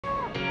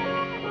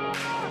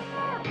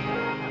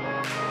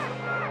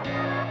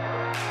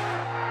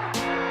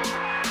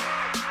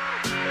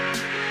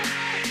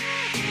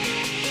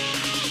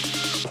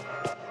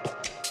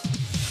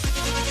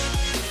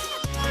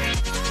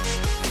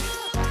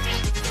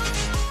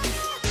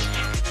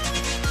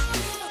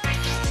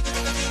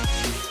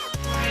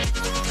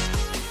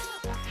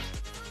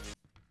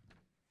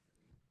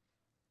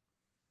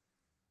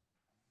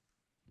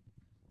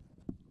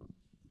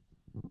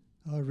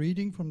Our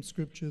reading from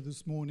Scripture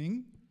this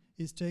morning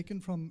is taken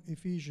from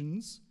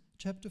Ephesians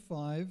chapter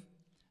 5,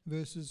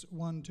 verses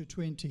 1 to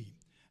 20.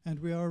 And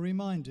we are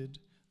reminded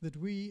that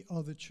we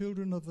are the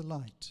children of the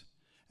light.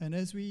 And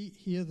as we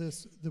hear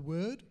the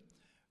word,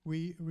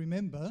 we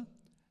remember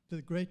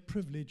the great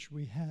privilege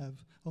we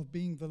have of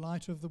being the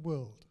light of the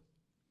world.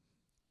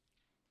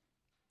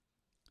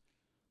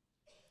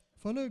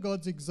 Follow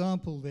God's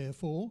example,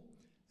 therefore,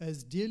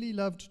 as dearly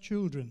loved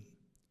children,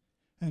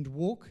 and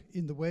walk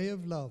in the way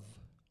of love,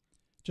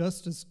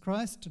 just as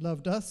Christ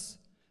loved us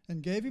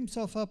and gave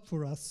himself up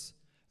for us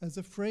as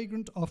a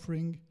fragrant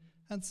offering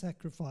and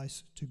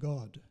sacrifice to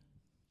God.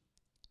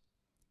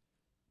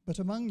 But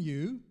among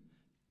you,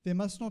 there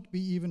must not be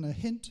even a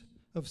hint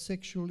of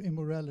sexual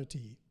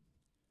immorality,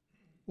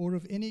 or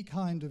of any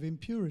kind of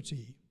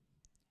impurity,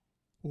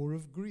 or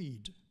of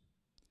greed,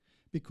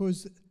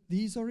 because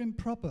these are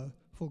improper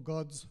for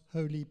God's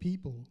holy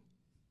people.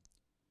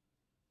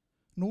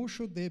 Nor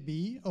should there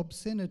be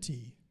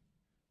obscenity,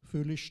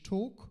 foolish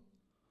talk,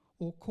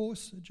 or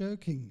coarse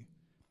joking,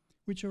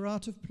 which are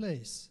out of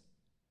place,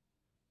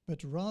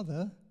 but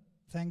rather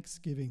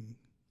thanksgiving.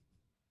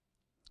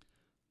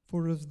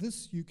 For of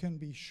this you can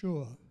be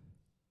sure: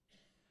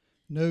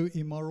 no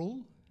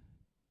immoral,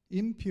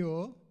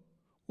 impure,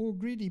 or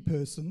greedy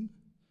person,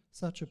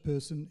 such a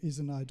person is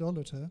an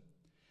idolater,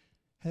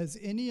 has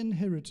any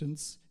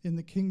inheritance in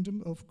the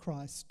kingdom of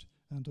Christ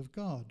and of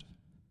God.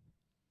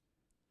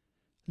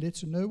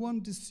 Let no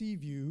one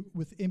deceive you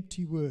with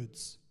empty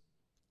words,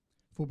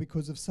 for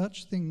because of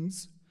such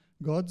things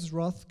God's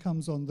wrath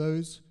comes on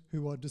those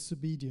who are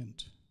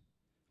disobedient.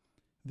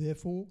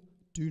 Therefore,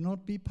 do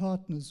not be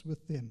partners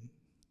with them.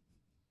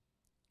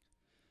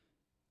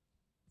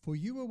 For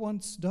you were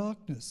once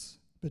darkness,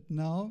 but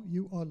now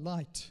you are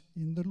light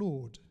in the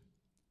Lord.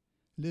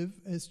 Live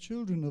as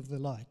children of the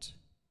light,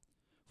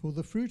 for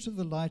the fruit of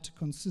the light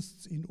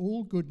consists in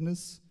all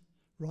goodness,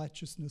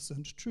 righteousness,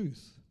 and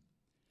truth.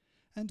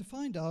 And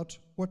find out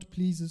what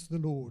pleases the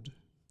Lord.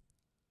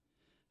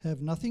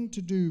 Have nothing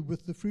to do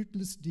with the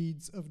fruitless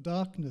deeds of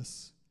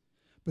darkness,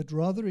 but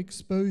rather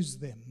expose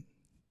them.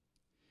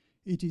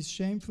 It is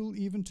shameful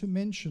even to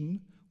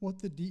mention what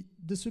the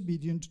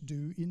disobedient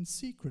do in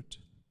secret.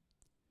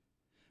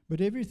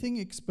 But everything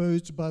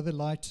exposed by the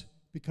light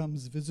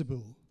becomes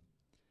visible,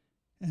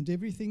 and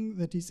everything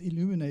that is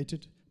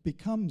illuminated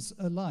becomes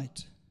a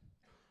light.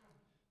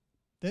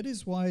 That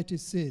is why it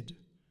is said,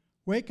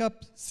 "Wake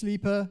up,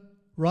 sleeper,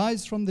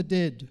 rise from the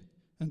dead,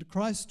 and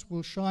Christ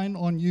will shine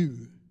on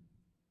you."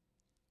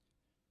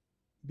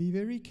 Be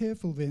very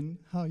careful then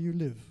how you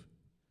live,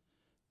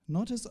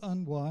 not as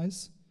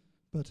unwise,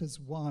 but as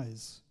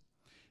wise,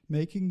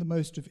 making the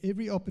most of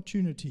every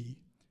opportunity,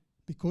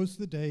 because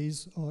the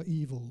days are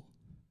evil.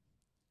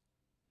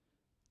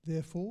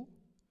 Therefore,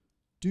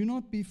 do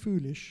not be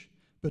foolish,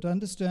 but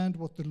understand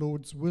what the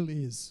Lord's will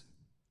is.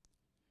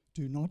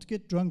 Do not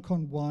get drunk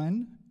on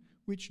wine,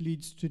 which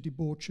leads to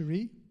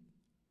debauchery.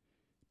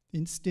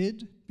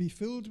 Instead, be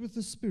filled with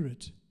the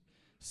Spirit,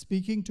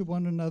 speaking to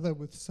one another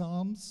with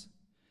psalms,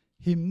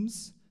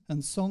 hymns,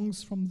 and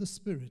songs from the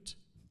Spirit.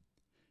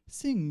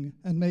 Sing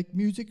and make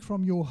music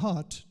from your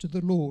heart to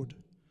the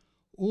Lord,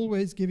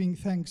 always giving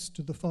thanks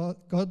to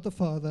God the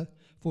Father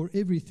for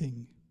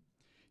everything,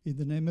 in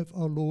the name of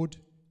our Lord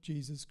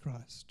Jesus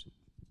Christ.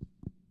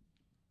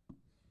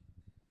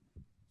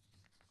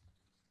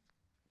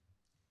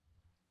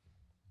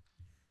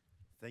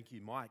 Thank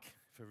you, Mike,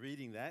 for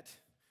reading that.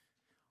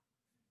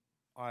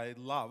 I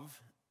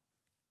love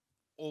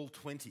all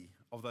 20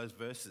 of those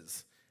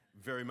verses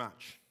very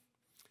much.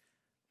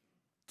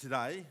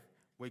 Today,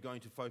 we're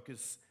going to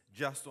focus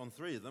just on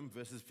 3 of them,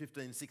 verses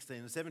 15,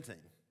 16, and 17.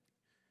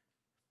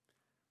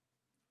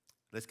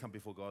 Let's come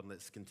before God and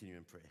let's continue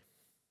in prayer.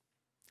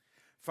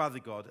 Father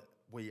God,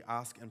 we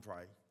ask and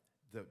pray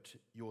that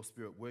your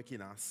Spirit work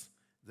in us,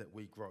 that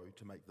we grow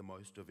to make the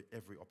most of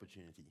every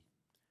opportunity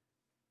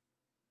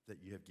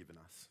that you have given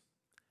us.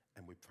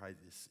 And we pray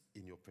this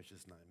in your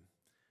precious name.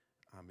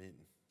 Amen.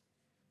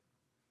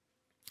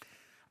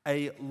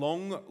 A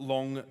long,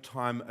 long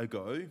time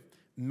ago,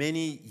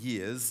 many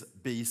years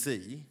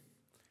BC,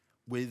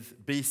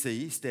 with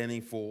BC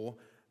standing for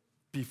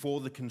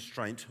before the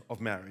constraint of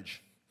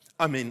marriage.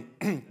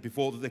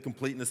 Before the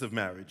completeness of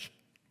marriage.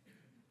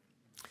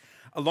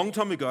 A long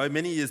time ago,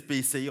 many years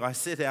BC, I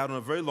set out on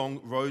a very long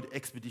road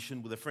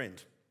expedition with a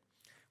friend.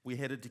 We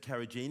headed to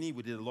Karajini.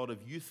 We did a lot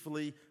of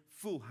youthfully,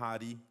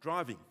 foolhardy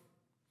driving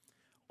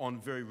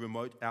on very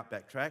remote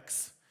outback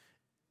tracks,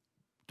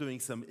 doing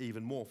some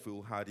even more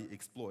foolhardy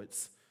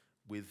exploits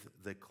with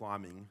the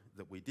climbing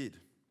that we did.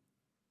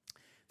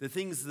 The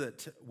things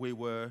that we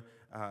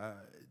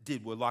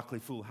did were likely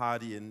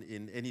foolhardy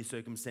in any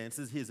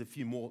circumstances. Here's a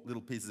few more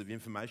little pieces of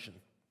information.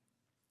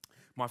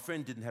 My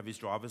friend didn't have his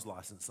driver's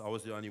license. I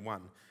was the only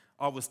one.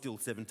 I was still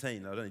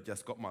 17. I'd only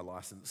just got my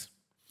license.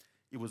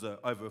 It was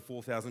over a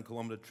 4,000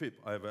 kilometre trip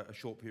over a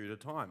short period of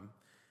time.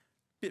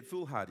 Bit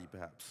foolhardy,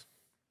 perhaps.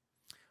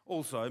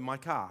 Also, my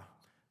car.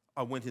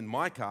 I went in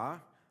my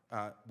car,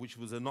 which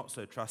was a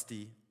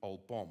not-so-trusty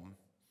old bomb,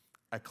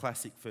 a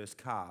classic first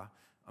car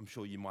I'm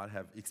sure you might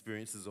have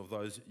experiences of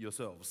those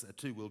yourselves. A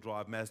two-wheel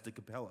drive Mazda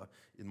Capella,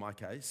 in my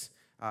case,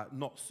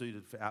 not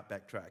suited for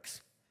outback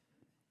tracks.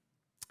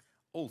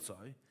 Also,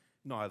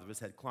 neither of us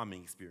had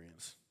climbing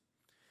experience.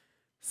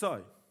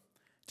 So,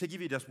 to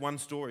give you just one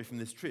story from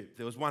this trip,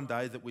 there was one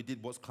day that we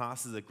did what's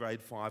classed as a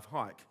grade 5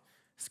 hike,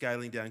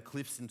 scaling down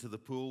cliffs into the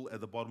pool at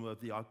the bottom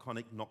of the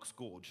iconic Knox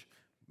Gorge.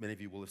 Many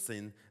of you will have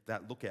seen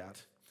that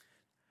lookout.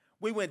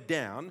 We went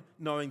down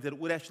knowing that it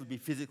would actually be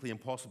physically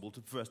impossible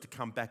for us to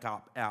come back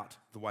up out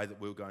the way that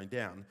we were going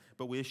down,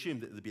 but we assumed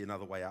that there'd be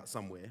another way out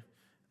somewhere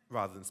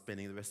rather than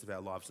spending the rest of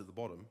our lives at the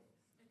bottom.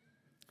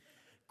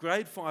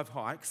 Grade 5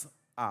 hikes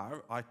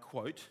are, I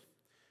quote,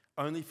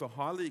 only for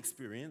highly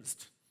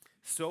experienced,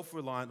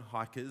 self-reliant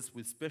hikers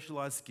with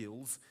specialised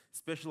skills,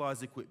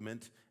 specialised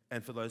equipment,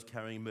 and for those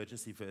carrying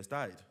emergency first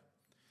aid.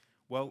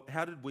 Well,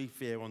 how did we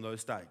fare on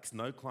those stakes?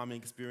 No climbing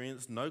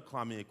experience, no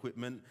climbing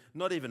equipment,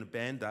 not even a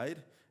Band-Aid,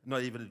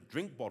 not even a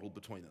drink bottle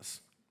between us.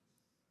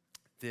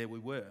 There we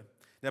were.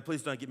 Now,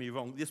 please don't get me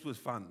wrong, this was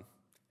fun.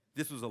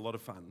 This was a lot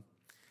of fun.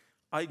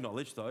 I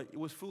acknowledge, though, it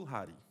was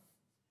foolhardy.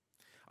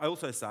 I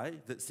also say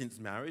that since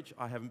marriage,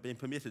 I haven't been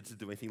permitted to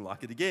do anything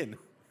like it again.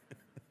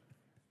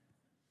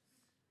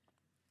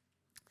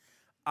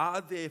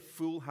 Are there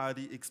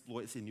foolhardy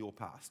exploits in your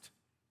past?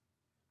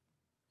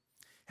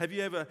 Have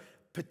you ever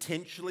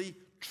potentially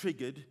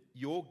triggered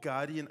your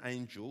guardian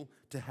angel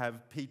to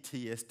have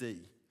PTSD?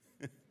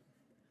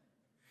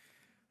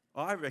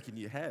 I reckon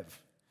you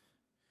have.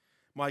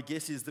 My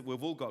guess is that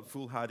we've all got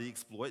foolhardy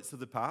exploits of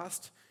the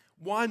past.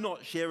 Why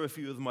not share a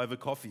few of them over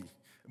coffee,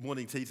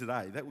 morning tea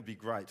today? That would be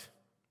great.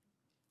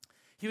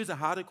 Here's a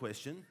harder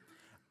question.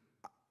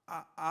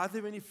 Are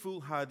there any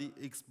foolhardy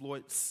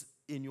exploits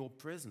in your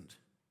present?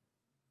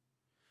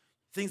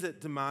 Things that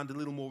demand a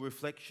little more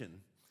reflection.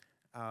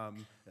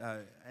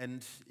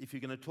 And if you're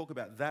going to talk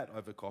about that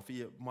over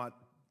coffee, it might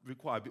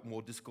require a bit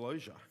more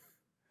disclosure.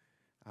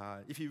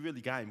 If you're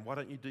really game, why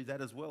don't you do that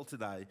as well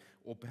today,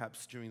 or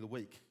perhaps during the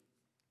week?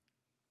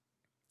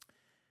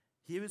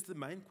 Here is the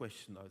main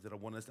question, though, that I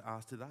want us to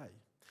ask today.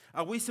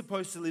 Are we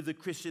supposed to live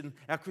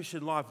our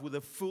Christian life with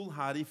a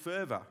foolhardy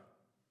fervour?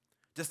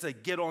 Just to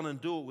get on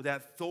and do it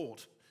without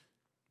thought?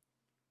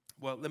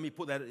 Well, let me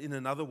put that in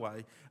another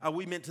way. Are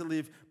we meant to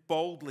live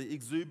boldly,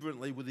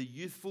 exuberantly, with a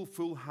youthful,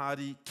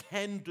 foolhardy,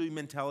 can-do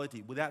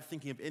mentality without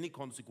thinking of any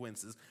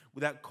consequences,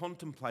 without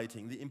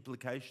contemplating the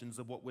implications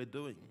of what we're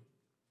doing?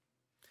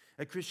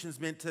 Are Christians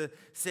meant to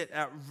set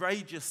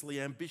outrageously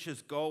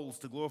ambitious goals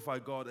to glorify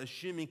God,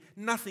 assuming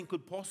nothing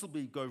could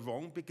possibly go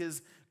wrong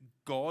because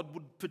God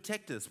would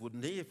protect us,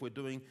 wouldn't He, if we're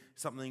doing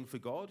something for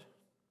God?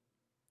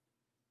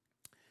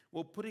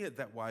 Well, putting it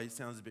that way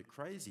sounds a bit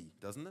crazy,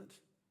 doesn't it?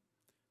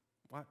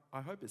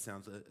 I hope it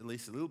sounds at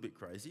least a little bit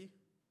crazy.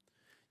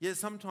 Yet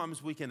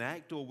sometimes we can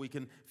act, or we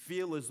can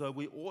feel as though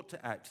we ought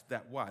to act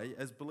that way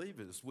as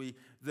believers.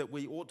 That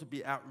we ought to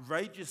be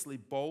outrageously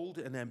bold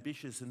and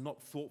ambitious and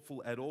not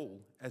thoughtful at all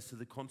as to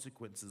the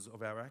consequences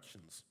of our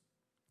actions.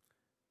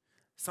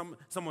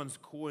 Someone's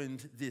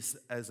coined this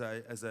as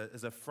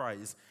a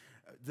phrase,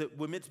 that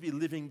we're meant to be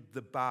living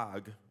the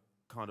BARG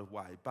kind of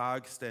way.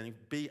 BARG standing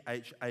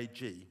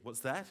B-H-A-G.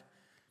 What's that?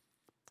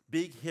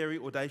 Big, hairy,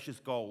 audacious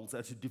goals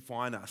are to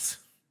define us.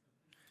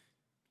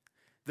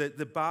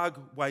 The BARG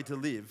way to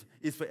live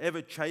is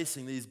forever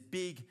chasing these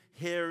big,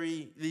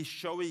 hairy, these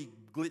showy,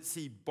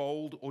 glitzy,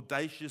 bold,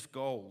 audacious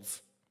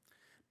goals.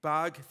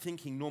 BARG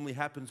thinking normally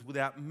happens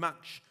without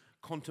much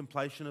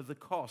contemplation of the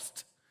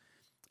cost.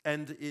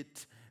 And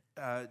it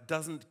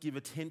doesn't give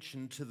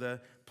attention to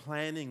the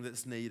planning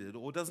that's needed,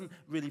 or doesn't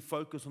really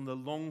focus on the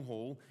long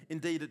haul.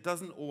 Indeed, it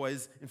doesn't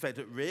always, in fact,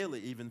 it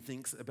rarely even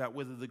thinks about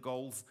whether the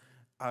goals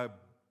are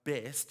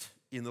best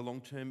in the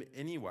long term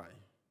anyway.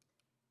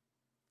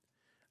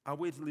 Are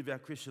we to live our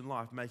Christian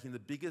life making the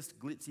biggest,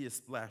 glitziest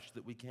splash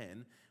that we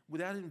can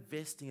without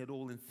investing at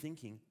all in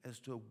thinking as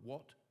to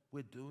what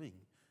we're doing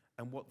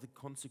and what the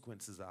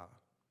consequences are?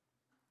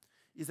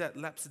 Is that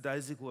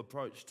lapsadaisical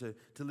approach to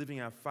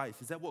living our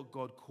faith, is that what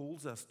God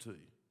calls us to?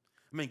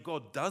 I mean,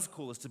 God does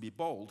call us to be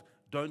bold,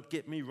 don't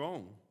get me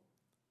wrong.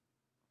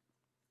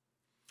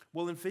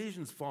 Well, in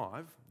Ephesians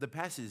 5, the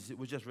passage that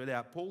was just read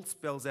out, Paul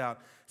spells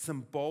out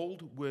some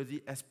bold,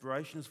 worthy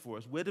aspirations for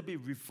us. We're to be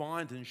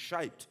refined and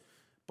shaped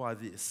by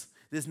this.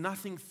 There's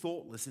nothing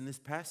thoughtless in this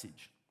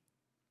passage.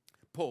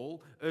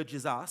 Paul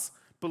urges us,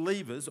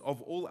 believers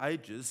of all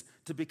ages,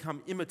 to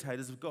become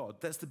imitators of God.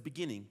 That's the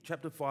beginning,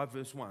 chapter 5,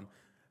 verse 1.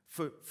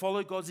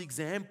 Follow God's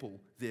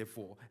example,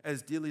 therefore,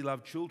 as dearly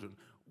loved children.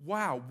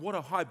 Wow, what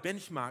a high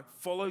benchmark.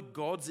 Follow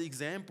God's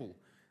example.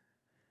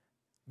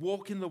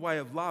 Walk in the way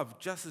of love,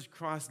 just as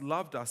Christ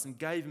loved us and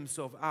gave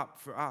himself up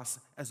for us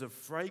as a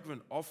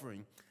fragrant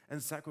offering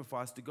and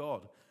sacrifice to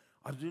God.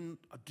 I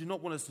do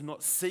not want us to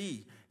not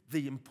see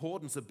the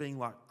importance of being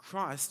like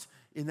Christ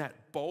in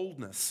that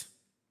boldness,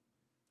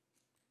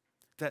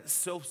 that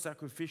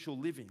self-sacrificial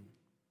living.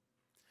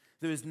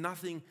 There is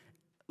nothing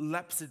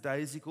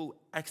lapsadaisical,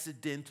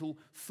 accidental,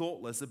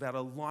 thoughtless about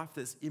a life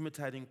that's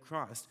imitating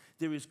Christ.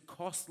 There is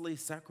costly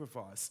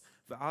sacrifice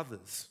for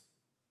others.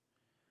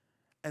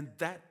 And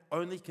that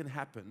only can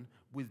happen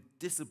with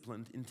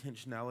disciplined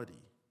intentionality.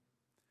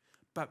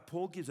 But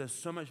Paul gives us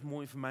so much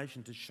more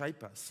information to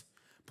shape us.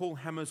 Paul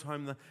hammers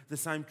home the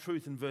same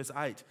truth in verse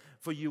 8.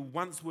 For you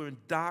once were in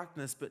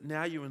darkness, but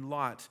now you're in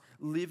light.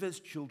 Live as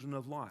children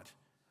of light.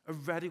 A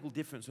radical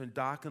difference between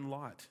dark and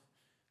light.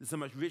 There's so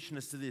much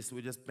richness to this that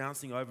we're just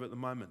bouncing over at the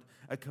moment.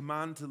 A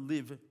command to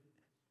live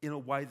in a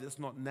way that's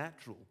not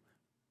natural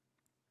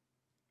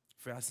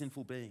for our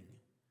sinful being.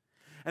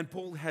 And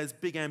Paul has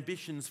big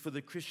ambitions for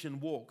the Christian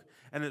walk,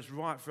 and it's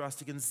right for us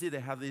to consider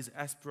how these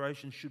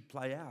aspirations should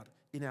play out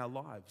in our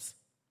lives.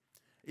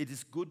 It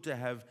is good to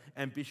have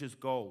ambitious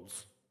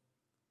goals,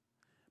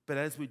 but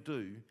as we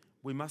do,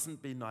 we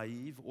mustn't be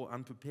naive or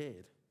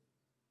unprepared,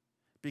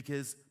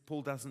 because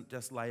Paul doesn't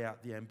just lay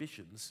out the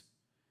ambitions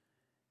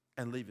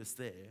and leave us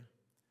there.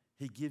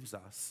 He gives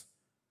us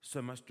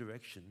so much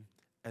direction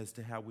as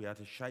to how we are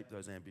to shape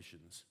those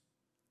ambitions.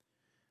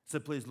 So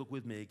please look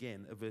with me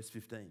again at verse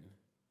 15.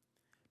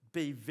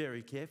 Be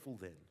very careful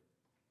then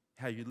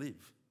how you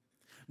live,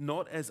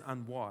 not as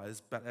unwise,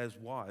 but as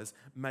wise,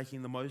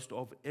 making the most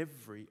of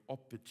every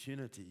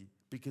opportunity,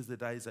 because the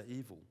days are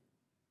evil.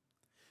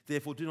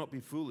 Therefore, do not be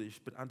foolish,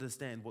 but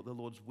understand what the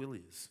Lord's will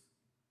is.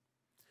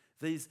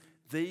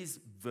 These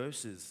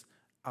verses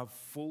are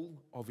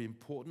full of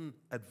important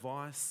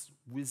advice,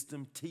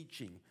 wisdom,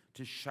 teaching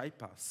to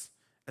shape us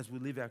as we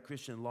live our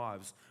Christian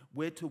lives.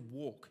 We're to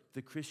walk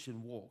the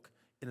Christian walk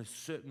in a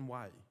certain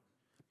way.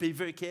 Be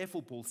very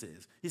careful, Paul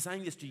says. He's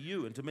saying this to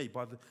you and to me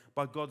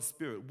by God's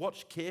Spirit.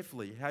 Watch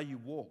carefully how you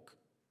walk.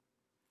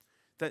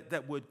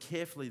 That word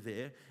carefully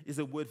there is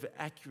a word for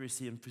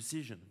accuracy and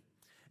precision.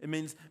 It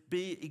means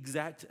be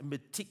exact and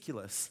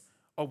meticulous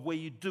of where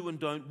you do and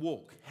don't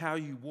walk, how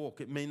you walk.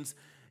 It means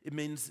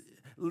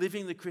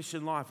living the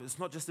Christian life. It's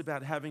not just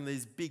about having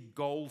these big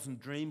goals and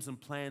dreams and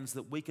plans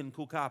that we can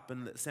cook up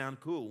and that sound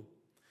cool.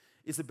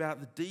 It's about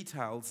the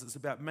details. It's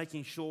about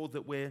making sure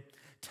that we're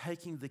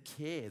taking the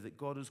care that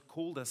God has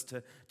called us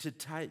to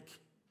take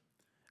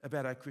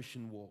about our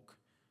Christian walk.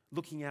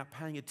 Looking out,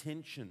 paying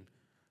attention.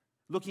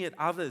 Looking at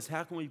others.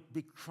 How can we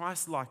be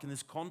Christ-like in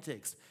this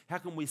context? How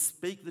can we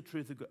speak the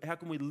truth of God? How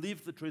can we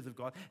live the truth of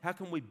God? How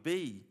can we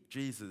be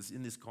Jesus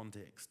in this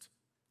context?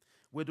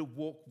 We're to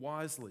walk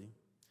wisely,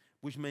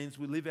 which means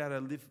we live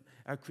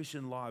our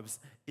Christian lives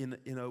in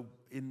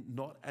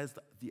not as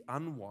the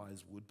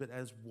unwise would, but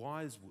as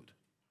wise would.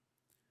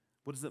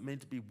 What does it mean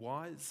to be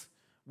wise?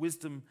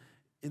 Wisdom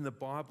in the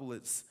Bible,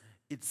 it's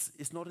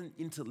not an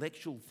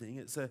intellectual thing.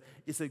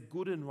 It's a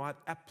good and right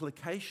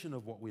application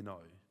of what we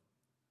know.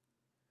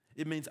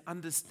 It means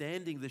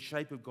understanding the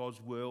shape of God's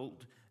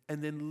world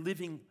and then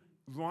living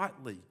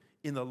rightly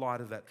in the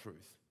light of that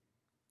truth.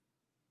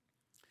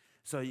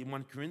 So in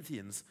 1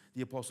 Corinthians,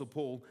 the Apostle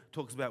Paul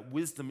talks about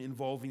wisdom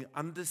involving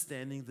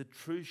understanding the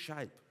true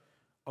shape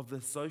of the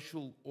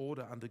social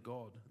order under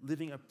God,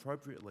 living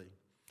appropriately.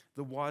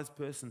 The wise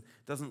person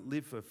doesn't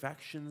live for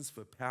factions,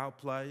 for power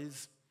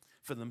plays,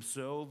 for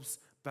themselves,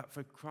 but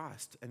for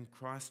Christ and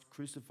Christ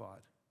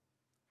crucified.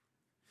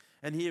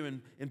 And here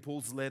in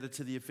Paul's letter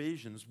to the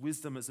Ephesians,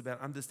 wisdom is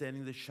about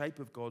understanding the shape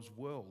of God's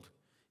world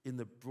in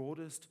the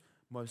broadest,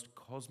 most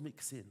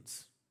cosmic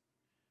sense.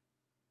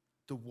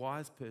 The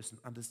wise person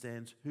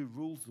understands who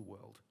rules the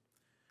world,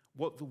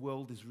 what the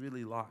world is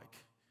really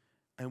like,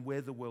 and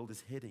where the world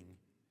is heading.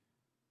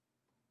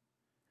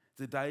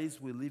 The days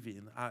we live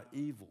in are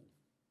evil.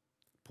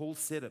 Paul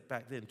said it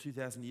back then,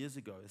 2,000 years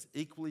ago. It's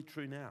equally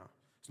true now.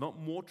 It's not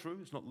more true,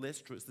 it's not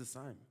less true, it's the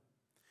same.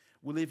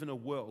 We live in a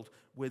world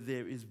where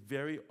there is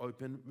very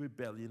open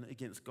rebellion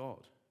against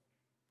God.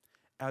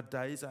 Our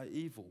days are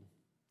evil.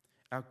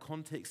 Our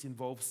context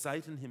involves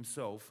Satan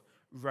himself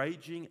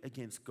raging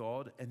against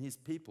God and his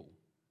people.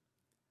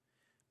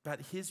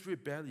 But his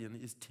rebellion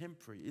is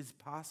temporary, is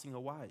passing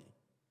away.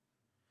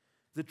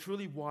 The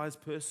truly wise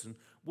person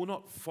will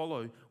not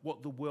follow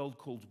what the world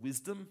calls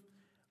wisdom.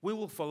 We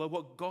will follow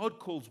what God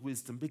calls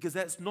wisdom, because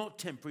that's not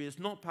temporary, it's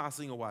not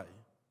passing away.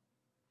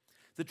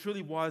 The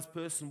truly wise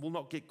person will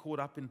not get caught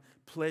up in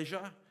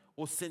pleasure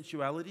or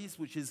sensualities,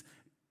 which is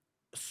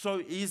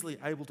so easily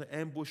able to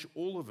ambush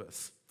all of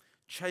us,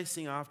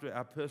 chasing after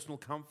our personal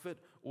comfort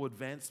or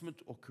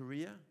advancement or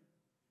career.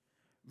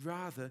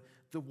 Rather,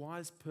 the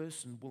wise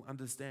person will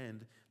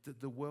understand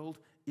that the world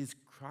is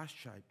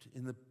Christ-shaped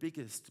in the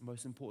biggest,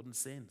 most important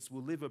sense.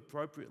 We'll live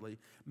appropriately,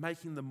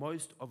 making the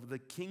most of the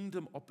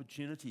kingdom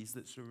opportunities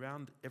that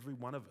surround every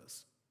one of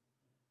us.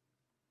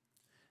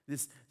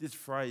 This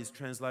phrase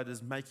translated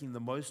as making the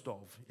most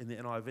of in the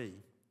NIV.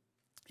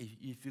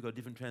 If you've got a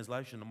different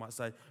translation, I might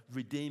say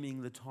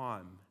redeeming the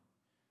time.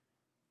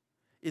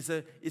 It's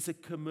a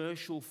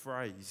commercial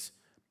phrase,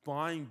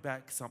 buying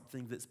back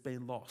something that's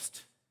been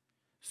lost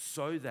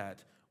so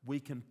that we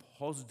can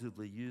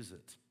positively use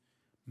it,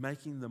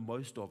 making the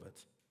most of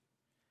it.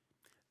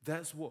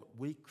 That's what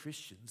we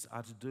Christians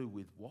are to do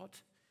with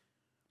what?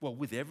 Well,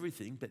 with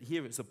everything, but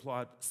here it's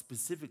applied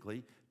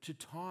specifically to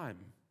time.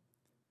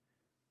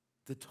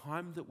 The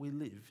time that we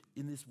live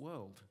in this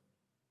world.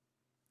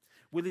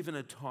 We live in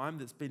a time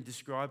that's been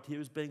described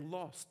here as being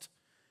lost,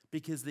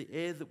 because the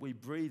air that we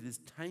breathe is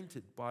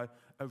tainted by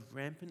a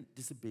rampant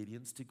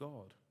disobedience to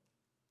God.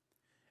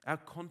 Our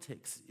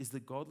context is the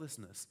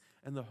godlessness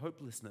and the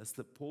hopelessness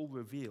that Paul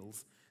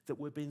reveals that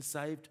we've been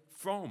saved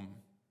from.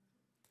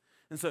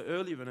 And so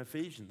earlier in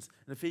Ephesians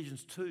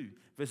 2,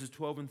 verses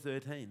 12 and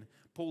 13,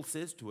 Paul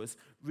says to us,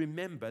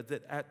 remember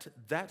that at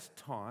that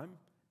time,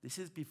 this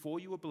is before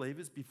you were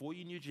believers, before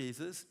you knew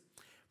Jesus,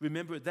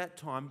 remember at that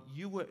time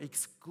you were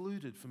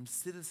excluded from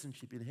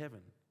citizenship in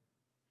heaven,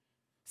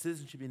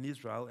 citizenship in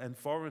Israel, and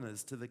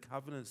foreigners to the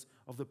covenants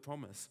of the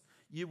promise.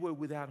 You were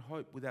without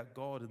hope, without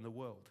God in the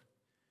world.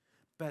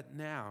 But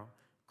now,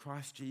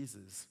 Christ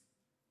Jesus,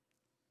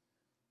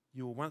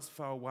 you were once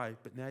far away,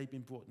 but now you've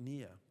been brought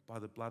near by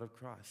the blood of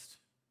Christ.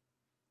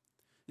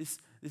 This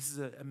is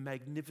a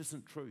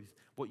magnificent truth.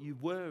 What you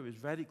were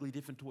is radically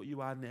different to what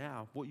you are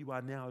now. What you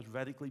are now is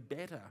radically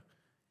better,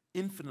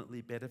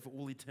 infinitely better for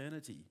all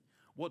eternity.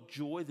 What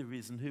joy there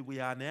is in who we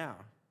are now.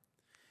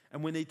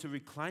 And we need to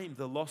reclaim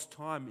the lost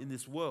time in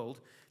this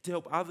world to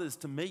help others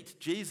to meet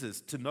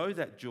Jesus, to know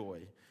that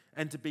joy,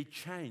 and to be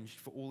changed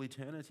for all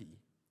eternity,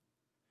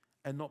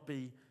 and not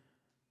be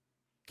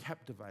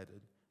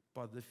captivated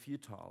by the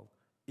futile,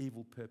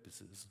 evil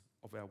purposes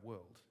of our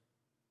world.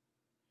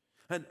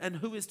 And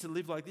who is to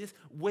live like this?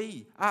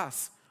 We,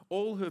 us,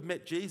 all who have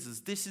met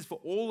Jesus. This is for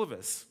all of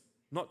us,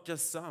 not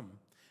just some.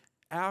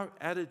 Our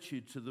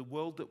attitude to the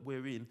world that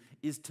we're in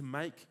is to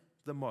make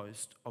the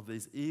most of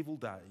these evil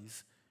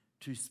days,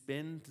 to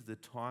spend the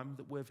time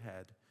that we've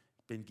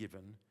been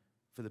given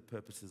for the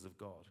purposes of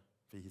God,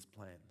 for his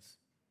plans.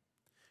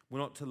 We're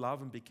not to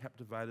love and be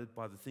captivated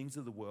by the things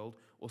of the world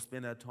or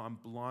spend our time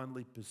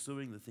blindly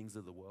pursuing the things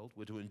of the world.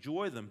 We're to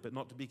enjoy them, but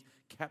not to be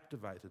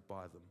captivated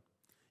by them.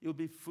 It would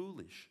be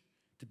foolish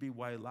to be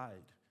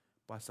waylaid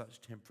by such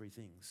temporary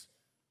things.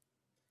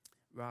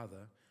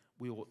 Rather,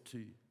 we ought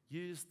to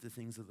use the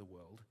things of the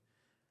world,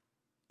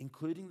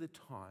 including the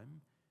time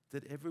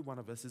that every one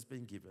of us has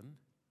been given,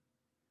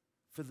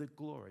 for the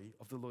glory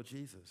of the Lord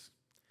Jesus,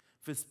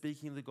 for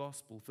speaking the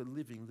gospel, for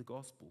living the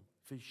gospel,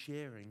 for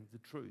sharing the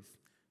truth,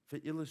 for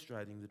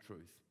illustrating the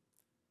truth,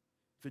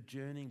 for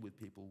journeying with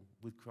people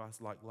with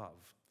Christ-like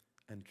love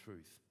and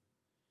truth,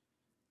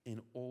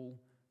 in all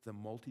the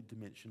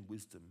multi-dimension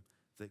wisdom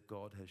that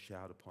God has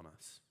showered upon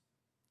us.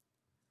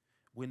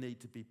 We need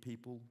to be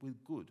people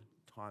with good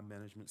time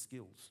management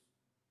skills.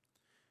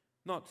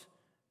 Not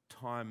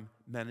time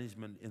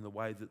management in the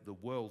way that the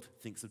world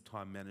thinks of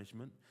time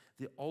management.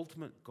 The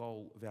ultimate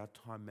goal of our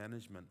time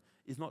management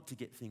is not to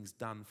get things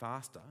done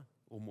faster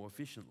or more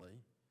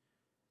efficiently.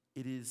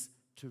 It is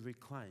to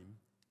reclaim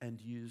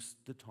and use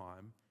the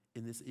time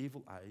in this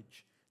evil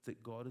age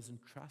that God has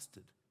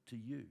entrusted to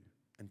you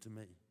and to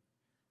me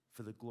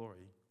for the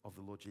glory of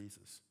the Lord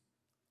Jesus.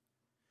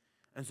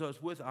 And so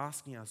it's worth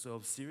asking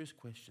ourselves serious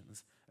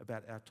questions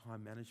about our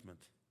time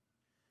management.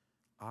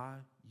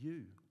 Are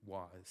you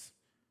wise?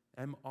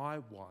 Am I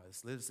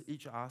wise? Let us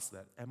each ask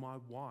that. Am I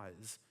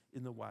wise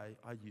in the way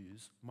I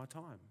use my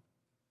time?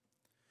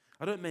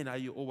 I don't mean are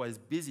you always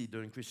busy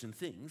doing Christian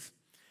things.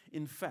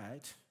 In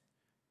fact,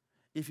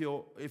 if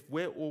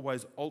we're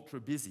always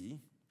ultra busy,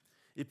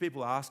 if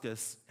people ask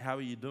us, how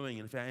are you doing?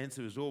 And if our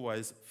answer is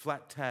always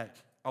flat tack,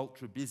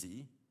 ultra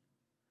busy,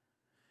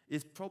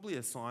 it's probably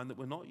a sign that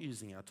we're not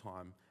using our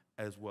time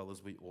as well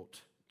as we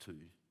ought to.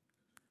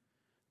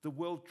 The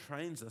world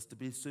trains us to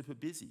be super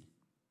busy.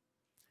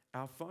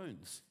 Our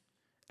phones,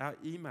 our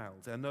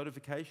emails, our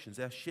notifications,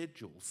 our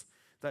schedules,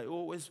 they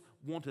always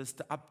want us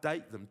to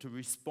update them, to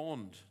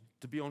respond,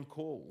 to be on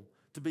call,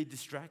 to be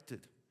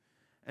distracted.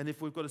 And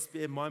if we've got a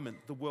spare moment,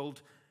 the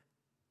world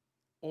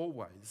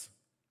always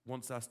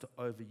wants us to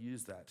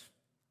overuse that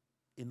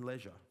in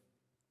leisure.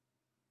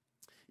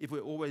 If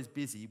we're always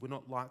busy, we're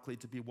not likely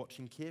to be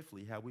watching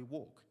carefully how we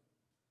walk.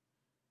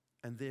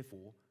 And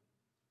therefore,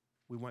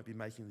 we won't be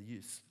making the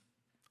use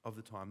of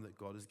the time that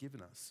God has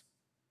given us.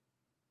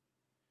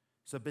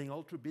 So being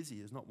ultra busy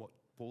is not what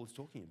Paul is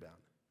talking about.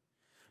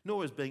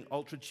 Nor is being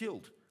ultra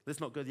chilled. Let's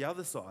not go the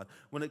other side.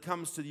 When it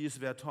comes to the use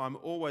of our time,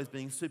 always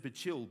being super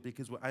chilled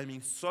because we're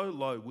aiming so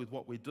low with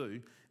what we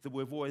do that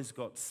we've always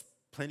got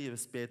plenty of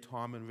spare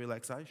time and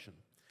relaxation.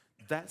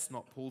 That's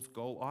not Paul's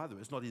goal either.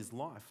 It's not his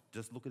life.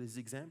 Just look at his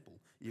example.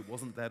 It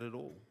wasn't that at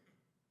all.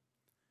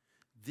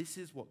 This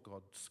is what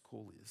God's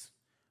call is.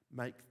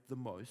 Make the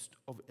most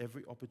of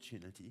every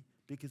opportunity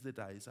because the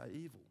days are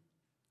evil.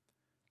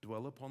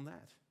 Dwell upon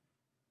that.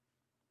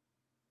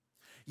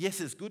 Yes,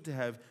 it's good to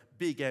have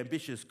big,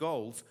 ambitious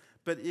goals,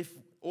 but if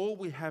all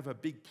we have are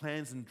big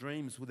plans and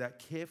dreams without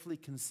carefully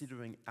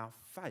considering our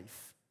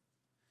faith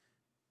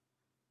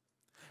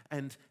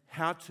and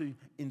how to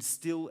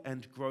instill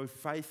and grow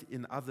faith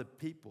in other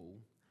people,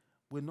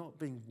 we're not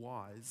being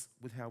wise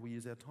with how we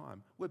use our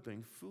time. We're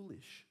being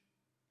foolish.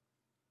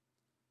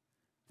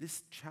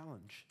 This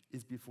challenge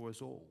is before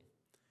us all.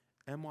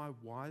 Am I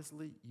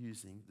wisely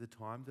using the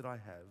time that I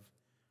have?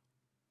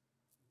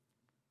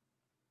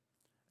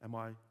 Am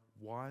I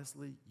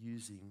wisely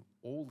using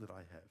all that I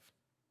have?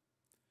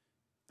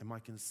 Am I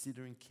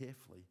considering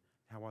carefully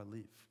how I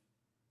live?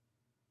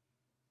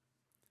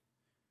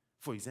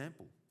 For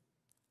example,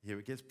 Here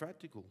it gets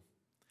practical.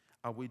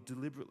 Are we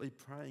deliberately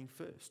praying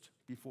first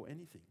before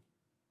anything?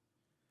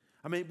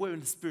 I mean, we're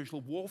in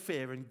spiritual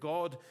warfare, and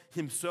God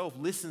himself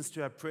listens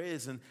to our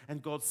prayers,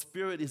 and God's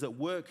Spirit is at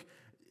work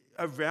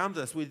around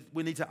us. We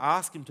need to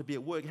ask him to be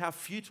at work. How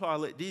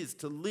futile it is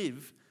to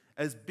live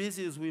as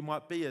busy as we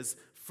might be, as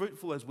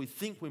fruitful as we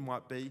think we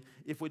might be,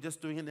 if we're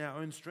just doing it in our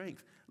own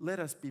strength. Let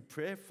us be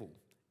prayerful.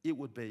 It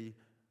would be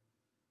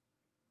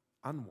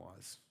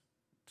unwise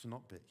to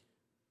not be.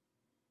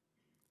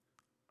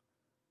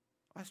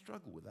 I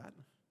struggle with that.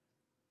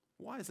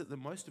 Why is it that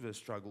most of us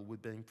struggle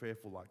with being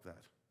prayerful like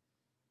that?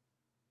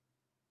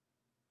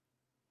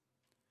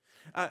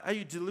 Are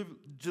you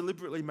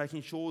deliberately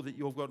making sure that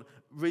you've got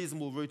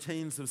reasonable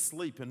routines of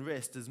sleep and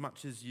rest as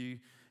much as you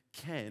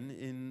can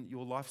in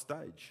your life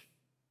stage?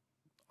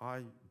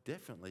 I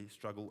definitely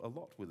struggle a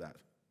lot with that.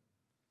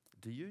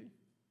 Do you?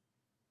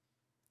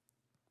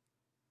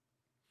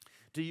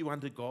 Do you,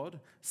 under God,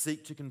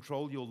 seek to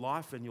control your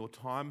life and your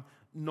time,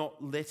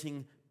 not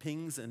letting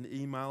pings and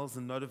emails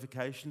and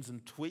notifications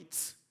and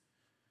tweets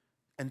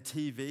and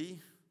TV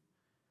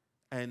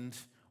and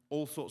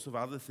all sorts of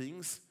other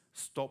things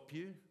stop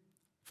you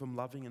from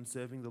loving and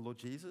serving the Lord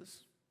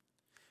Jesus?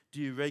 Do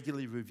you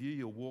regularly review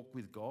your walk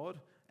with God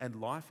and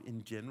life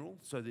in general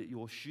so that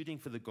you're shooting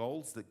for the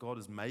goals that God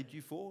has made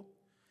you for?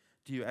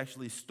 Do you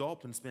actually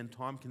stop and spend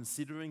time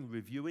considering,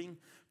 reviewing,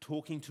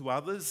 talking to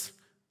others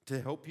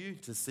to help you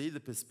to see the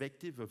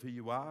perspective of who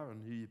you are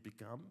and who you've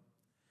become?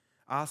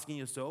 Asking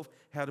yourself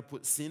how to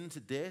put sin to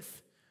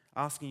death,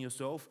 asking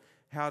yourself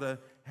how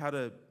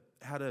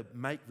to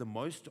make the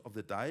most of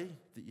the day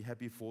that you have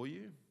before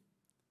you.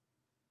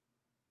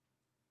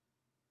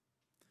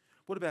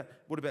 What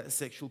about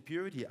sexual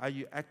purity? Are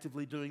you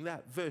actively doing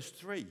that? Verse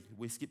 3,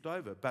 we skipped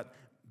over. But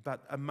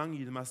among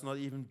you there must not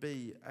even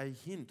be a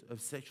hint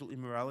of sexual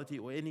immorality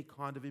or any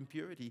kind of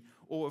impurity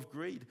or of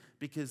greed,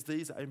 because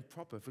these are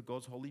improper for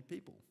God's holy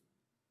people.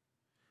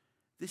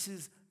 This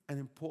is an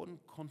important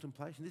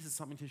contemplation. This is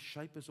something to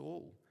shape us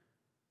all,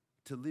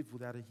 to live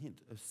without a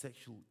hint of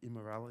sexual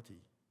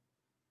immorality.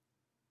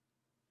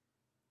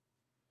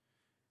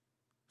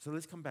 So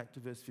let's come back to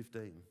verse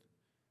 15,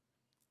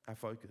 our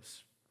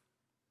focus.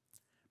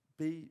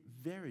 Be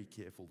very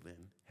careful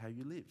then how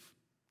you live.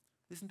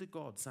 Listen to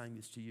God saying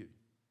this to you.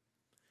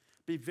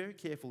 Be very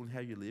careful in how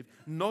you live,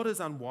 not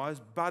as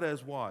unwise, but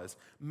as wise,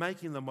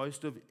 making the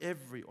most of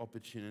every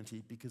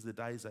opportunity because the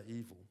days are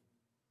evil.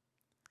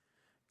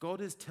 God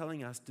is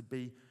telling us to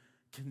be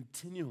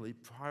continually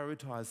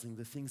prioritizing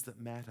the things that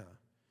matter,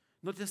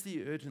 not just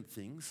the urgent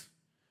things.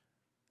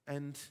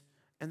 And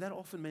that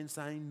often means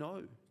saying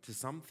no to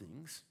some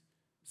things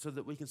so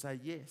that we can say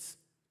yes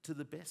to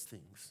the best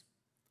things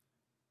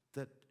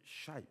that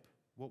shape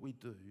what we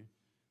do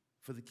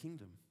for the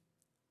kingdom.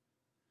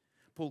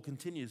 Paul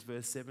continues,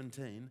 verse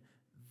 17,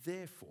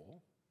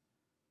 therefore,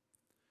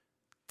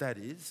 that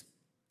is,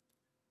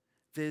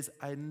 there's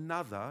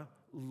another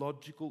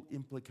logical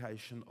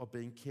implication of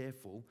being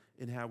careful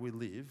in how we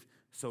live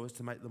so as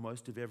to make the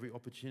most of every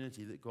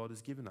opportunity that God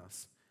has given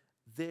us.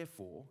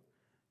 Therefore,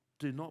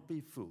 do not be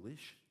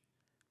foolish,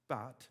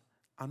 but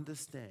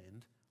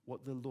understand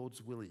what the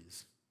Lord's will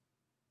is.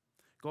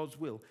 God's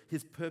will,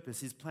 his purpose,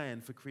 his plan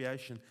for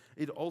creation,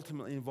 it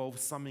ultimately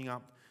involves summing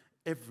up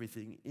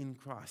everything in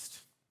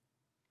Christ.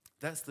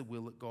 That's the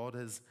will that God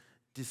has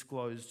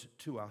disclosed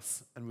to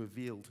us and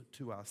revealed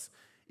to us.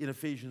 In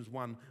Ephesians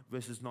 1,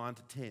 verses 9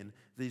 to 10,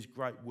 these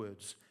great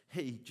words,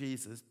 he,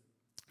 Jesus,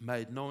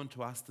 made known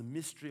to us the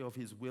mystery of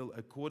his will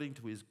according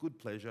to his good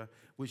pleasure,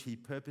 which he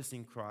purposed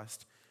in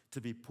Christ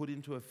to be put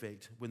into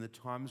effect when the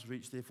times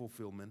reach their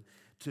fulfillment,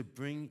 to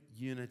bring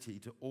unity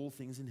to all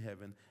things in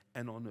heaven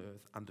and on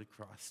earth under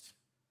Christ.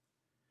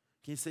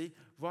 Can you see?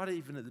 Right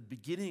even at the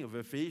beginning of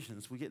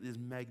Ephesians, we get this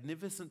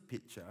magnificent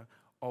picture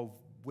of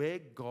where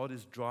God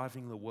is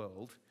driving the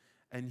world.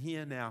 And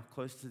here now,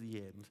 close to the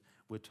end,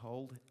 we're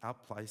told our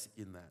place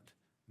in that,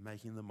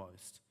 making the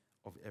most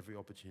of every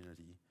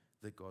opportunity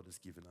that God has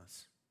given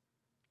us.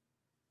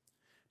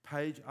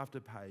 Page after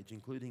page,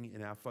 including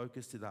in our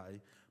focus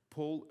today,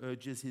 Paul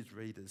urges his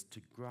readers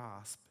to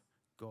grasp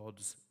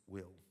God's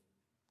will.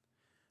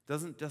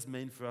 Doesn't just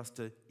mean for us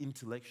to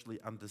intellectually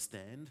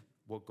understand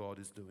what God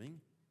is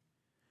doing.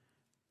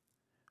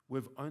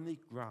 We've only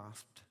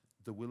grasped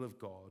the will of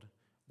God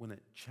when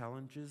it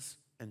challenges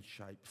and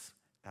shapes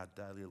our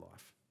daily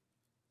life.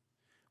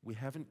 We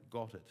haven't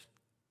got it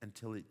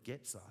until it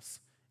gets us.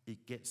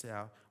 It gets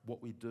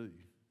what we do.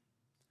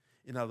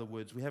 In other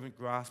words, we haven't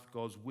grasped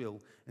God's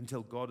will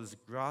until God has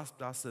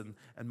grasped us and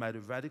made a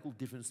radical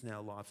difference in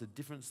our lives, a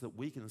difference that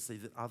we can see,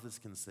 that others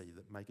can see,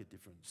 that make a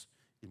difference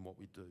in what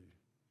we do,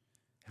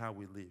 how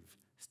we live,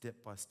 step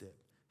by step,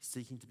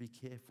 seeking to be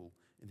careful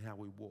in how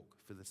we walk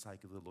for the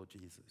sake of the Lord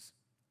Jesus.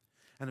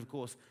 And of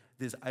course,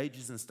 there's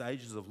ages and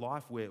stages of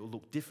life where it will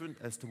look different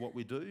as to what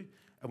we do,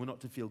 and we're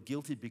not to feel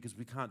guilty because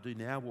we can't do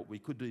now what we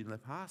could do in the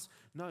past.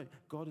 No,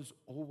 God has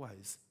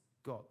always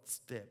got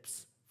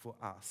steps for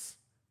us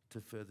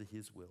to further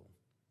his will.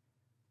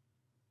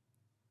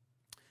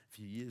 A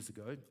few years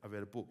ago, I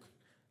read a book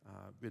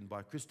written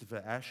by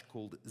Christopher Ash,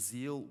 called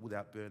Zeal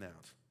Without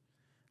Burnout.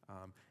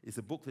 It's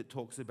a book that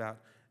talks about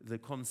the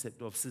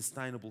concept of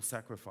sustainable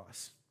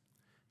sacrifice.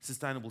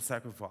 Sustainable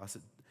sacrifice,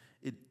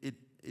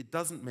 it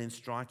doesn't mean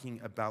striking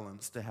a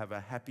balance to have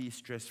a happy,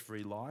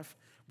 stress-free life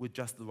with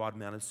just the right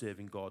amount of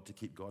serving God to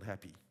keep God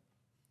happy.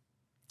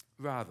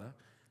 Rather,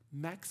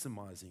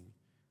 maximising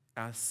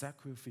our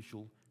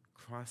sacrificial,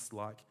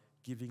 Christ-like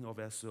giving of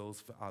ourselves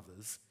for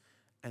others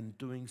and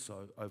doing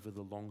so over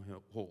the long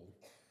haul.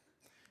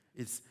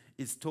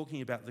 It's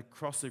talking about the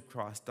cross of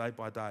Christ day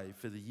by day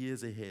for the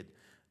years ahead,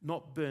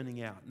 not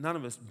burning out. None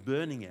of us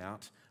burning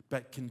out,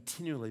 but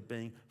continually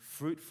being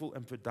fruitful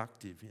and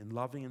productive in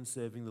loving and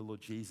serving the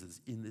Lord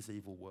Jesus in this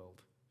evil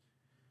world.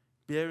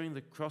 Bearing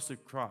the cross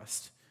of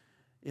Christ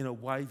in a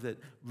way that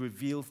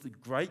reveals the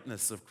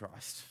greatness of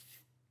Christ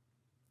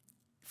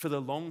for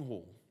the long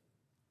haul.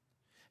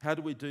 How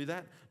do we do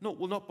that?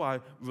 Not by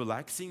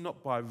relaxing,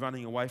 not by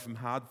running away from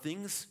hard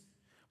things.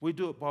 We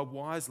do it by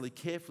wisely,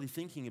 carefully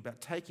thinking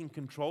about taking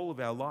control of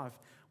our life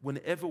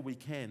whenever we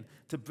can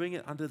to bring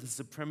it under the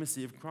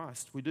supremacy of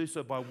Christ. We do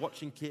so by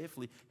watching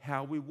carefully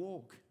how we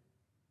walk.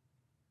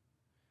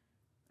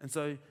 And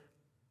so,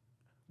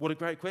 what a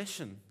great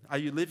question. Are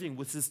you living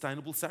with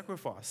sustainable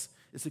sacrifice?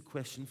 It's a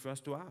question for us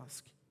to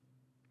ask.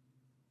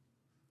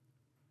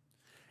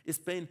 It's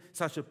been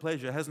such a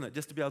pleasure, hasn't it,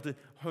 just to be able to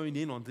hone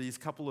in on these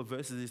couple of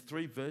verses, these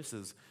 3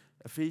 verses,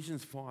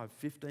 Ephesians 5,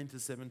 15 to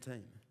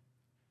 17.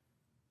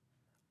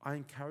 I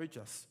encourage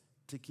us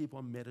to keep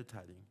on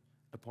meditating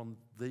upon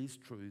these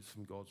truths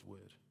from God's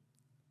word.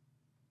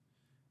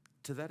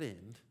 To that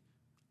end,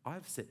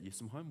 I've set you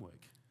some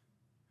homework.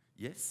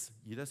 Yes,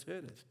 you just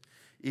heard it.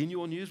 In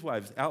your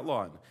Newswaves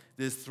outline,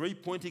 there's 3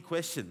 pointy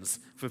questions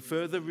for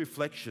further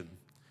reflection.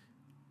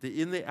 They're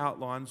in the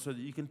outline so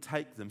that you can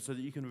take them, so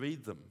that you can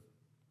read them.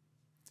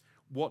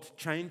 What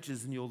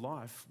changes in your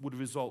life would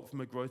result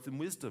from a growth in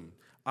wisdom?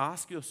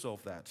 Ask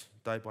yourself that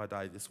day by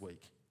day this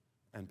week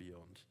and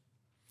beyond.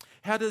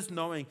 How does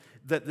knowing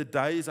that the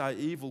days are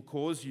evil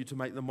cause you to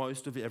make the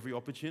most of every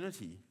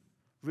opportunity?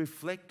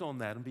 Reflect on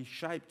that and be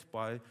shaped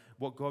by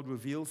what God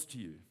reveals to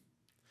you.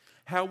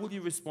 How will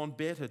you respond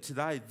better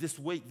today, this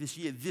week, this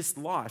year, this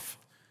life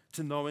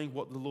to knowing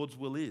what the Lord's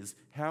will is?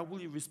 How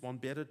will you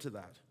respond better to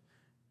that?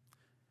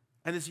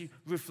 And as you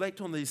reflect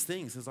on these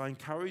things, as I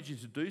encourage you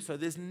to do so,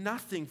 there's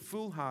nothing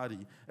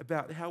foolhardy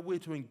about how we're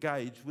to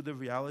engage with the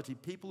reality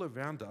people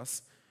around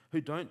us who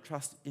don't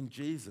trust in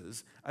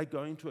Jesus are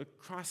going to a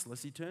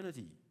Christless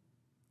eternity.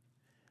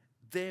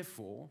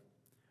 Therefore,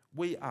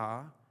 we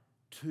are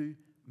to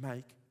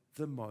make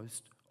the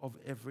most of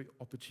every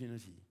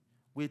opportunity.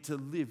 We're to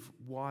live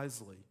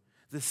wisely.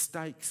 The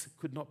stakes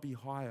could not be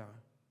higher.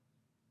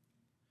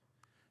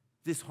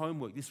 This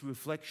homework, this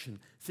reflection,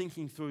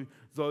 thinking through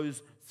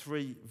those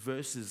 3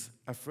 verses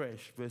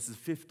afresh, verses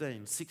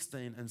 15,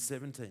 16, and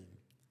 17,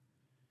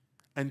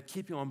 and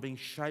keeping on being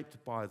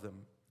shaped by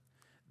them,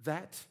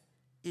 that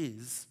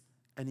is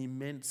an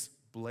immense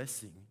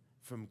blessing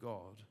from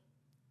God.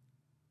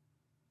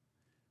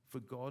 For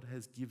God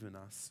has given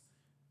us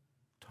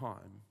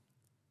time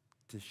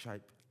to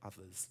shape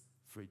others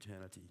for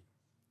eternity.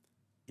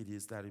 It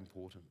is that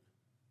important.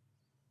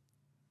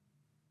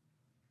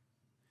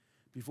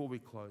 Before we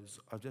close,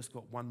 I've just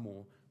got one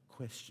more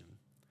question.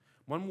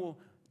 One more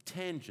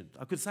tangent.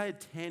 I could say a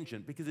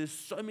tangent because there's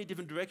so many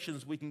different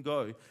directions we can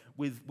go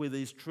with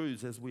these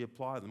truths as we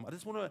apply them. I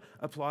just want to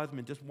apply them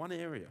in just one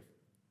area.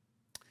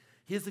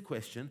 Here's the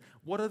question.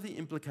 What are the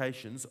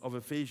implications of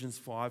Ephesians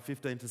 5,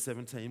 15 to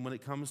 17 when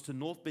it comes to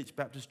North Beach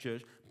Baptist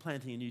Church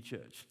planting a new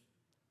church?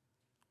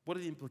 What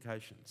are the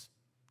implications?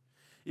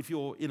 If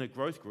you're in a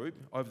growth group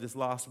over this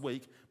last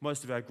week,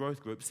 most of our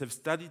growth groups have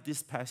studied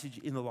this passage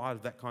in the light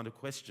of that kind of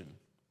question.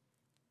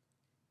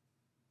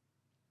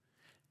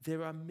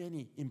 There are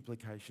many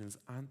implications,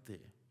 aren't there?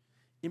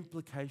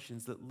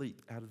 Implications that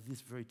leap out of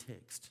this very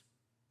text.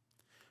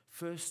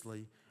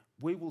 Firstly,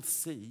 we will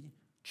see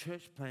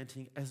church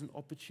planting as an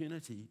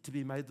opportunity to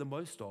be made the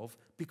most of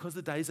because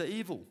the days are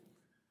evil.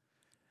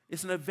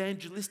 It's an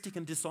evangelistic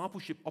and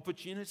discipleship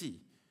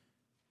opportunity.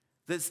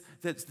 There's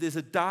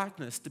a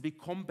darkness to be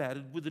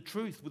combated with the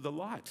truth, with the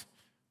light.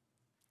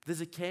 There's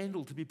a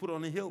candle to be put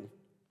on a hill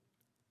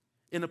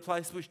in a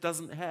place which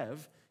doesn't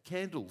have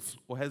candles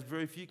or has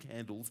very few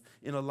candles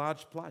in a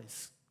large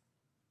place.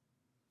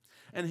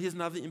 And here's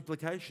another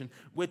implication.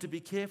 We're to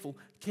be careful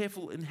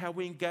in how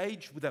we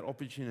engage with that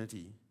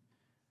opportunity.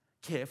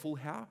 Careful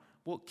how?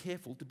 Well,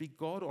 careful to be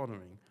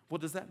God-honouring. What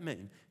does that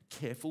mean?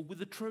 Careful with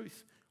the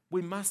truth.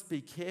 We must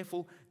be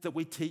careful that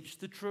we teach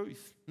the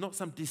truth, not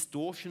some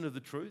distortion of the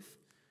truth,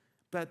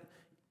 but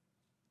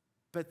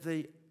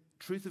the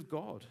truth of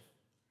God.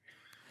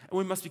 And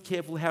we must be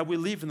careful how we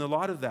live in the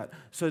light of that,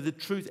 so the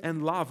truth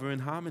and love are in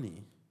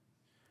harmony.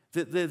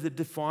 That they're the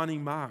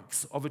defining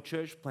marks of a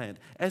church plant,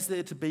 as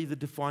they're to be the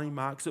defining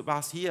marks of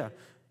us here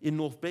in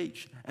North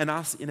Beach and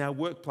us in our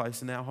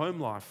workplace and our home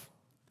life.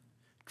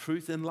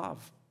 Truth and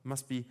love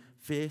must be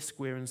fair,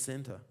 square, and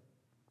centre.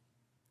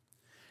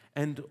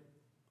 And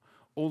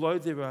although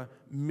there are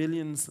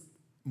millions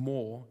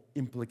more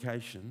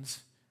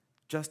implications,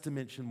 Just to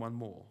mention one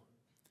more,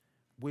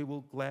 we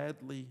will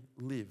gladly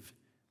live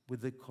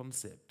with the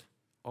concept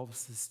of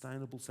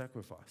sustainable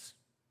sacrifice.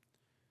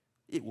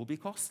 It will be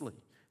costly.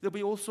 There'll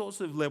be all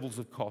sorts of levels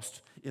of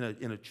cost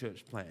in a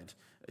church plant,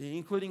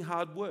 including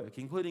hard work,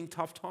 including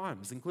tough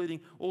times,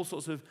 including all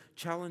sorts of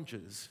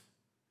challenges.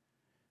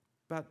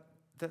 But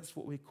that's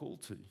what we're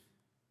called to.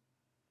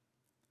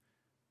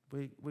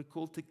 We're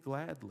called to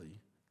gladly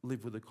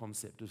live with the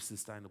concept of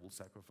sustainable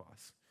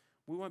sacrifice.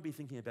 We won't be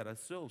thinking about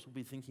ourselves. We'll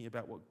be thinking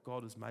about what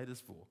God has made us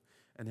for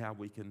and how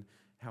we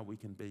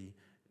can be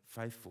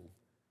faithful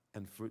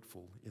and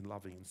fruitful in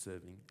loving and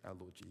serving our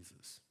Lord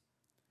Jesus.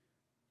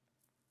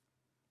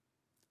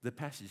 The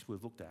passage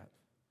we've looked at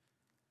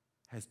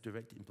has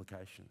direct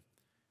implication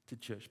to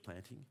church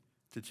planting,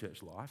 to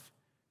church life,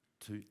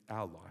 to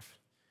our life.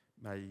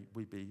 May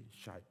we be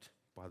shaped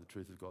by the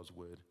truth of God's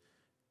word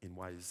in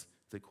ways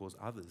that cause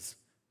others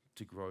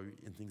to grow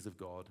in things of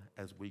God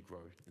as we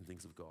grow in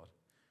things of God.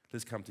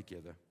 Let's come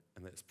together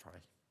and let's pray.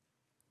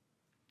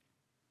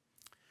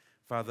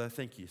 Father,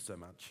 thank you so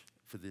much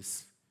for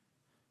this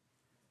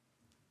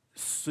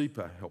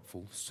super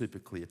helpful, super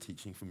clear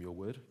teaching from your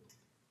word.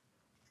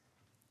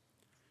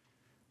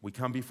 We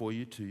come before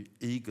you to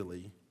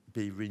eagerly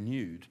be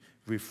renewed,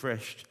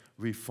 refreshed,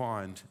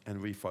 refined, and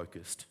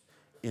refocused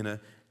in a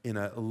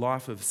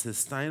life of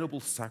sustainable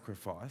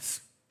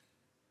sacrifice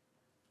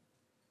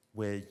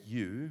where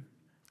you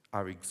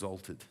are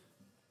exalted,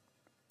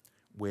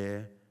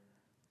 where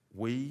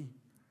we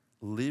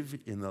live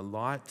in the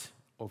light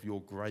of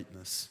your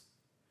greatness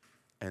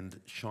and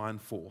shine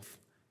forth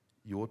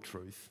your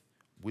truth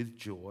with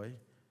joy,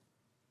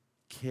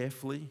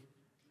 carefully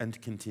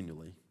and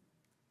continually.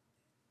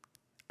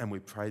 And we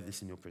pray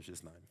this in your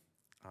precious name.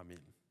 Amen.